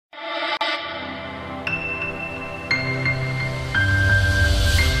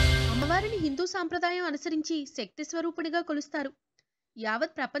హిందూ సాంప్రదాయం అనుసరించి శక్తి స్వరూపిణిగా కొలుస్తారు.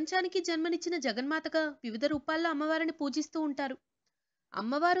 యావత్ ప్రపంచానికి జన్మనిచ్చిన జగన్మాతగా వివిధ రూపాల్లో అమ్మవారిని పూజిస్తూ ఉంటారు.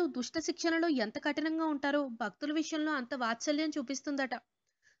 అమ్మవారు దుష్ట శిక్షణలో ఎంత కఠినంగా ఉంటారో భక్తుల విషయంలో అంత వాత్సల్యం చూపిస్తుందట.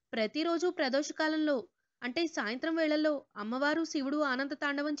 ప్రతిరోజు ప్రదోషకాలంలో అంటే సాయంత్రం వేళల్లో అమ్మవారు శివుడు ఆనంద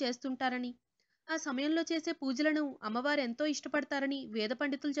తాండవం చేస్తుంటారని, ఆ సమయంలో చేసే పూజలను అమ్మవారు ఎంతో ఇష్టపడతారని వేద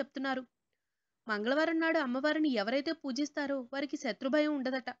పండితులు చెప్తున్నారు. మంగళవారం నాడు అమ్మవారిని ఎవరైతే పూజిస్తారో వారికి శత్రుభయం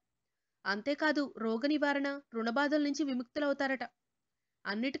ఉండదట. అంతేకాదు రోగ నివారణ, రుణబాధల నుంచి విముక్తులవుతారట.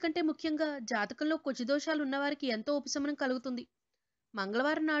 అన్నిటికంటే ముఖ్యంగా జాతకంలో కుజదోషాలు ఉన్నవారికి ఎంతో ఉపశమనం కలుగుతుంది.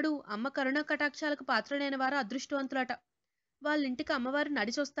 మంగళవారం నాడు అమ్మ కరుణా కటాక్షాలకు పాత్రులైన వారు అదృష్టవంతులట. వాళ్ళింటికి అమ్మవారు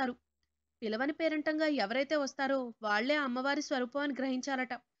నడిచొస్తారు. పిలవని పేరంటంగా ఎవరైతే వస్తారో వాళ్లే అమ్మవారి స్వరూపం అని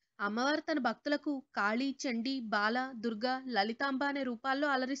గ్రహించాలట. అమ్మవారు తన భక్తులకు కాళీ, చండీ, బాల, దుర్గా, లలితాంబ అనే రూపాల్లో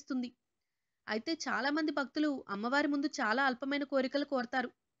అలరిస్తుంది. అయితే చాలా మంది భక్తులు అమ్మవారి ముందు చాలా అల్పమైన కోరికలు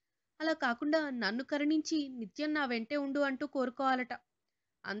కోరతారు. అలా కాకుండా నన్ను కరుణించి నిత్యం నా వెంటే ఉండు అంటూ కోరుకోవాలట.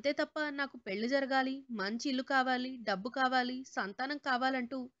 అంతే తప్ప నాకు పెళ్లి జరగాలి, మంచి ఇల్లు కావాలి, డబ్బు కావాలి, సంతానం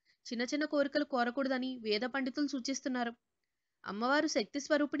కావాలంటూ చిన్న చిన్న కోరికలు కోరకూడదని వేద పండితులు సూచిస్తున్నారు. అమ్మవారు శక్తి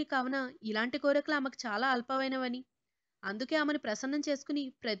స్వరూపిణి కావున ఇలాంటి కోరికలు ఆమెకు చాలా అల్పమైనవని, అందుకే ఆమెను ప్రసన్నం చేసుకుని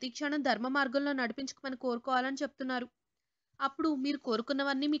ప్రతి క్షణం ధర్మ మార్గంలో నడిపించుకోమని కోరుకోవాలని చెప్తున్నారు. అప్పుడు మీరు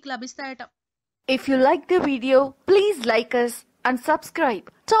కోరుకున్నవన్నీ మీకు లభిస్తాయట. If you like the video, please like us and subscribe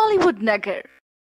Tollywood Nagar.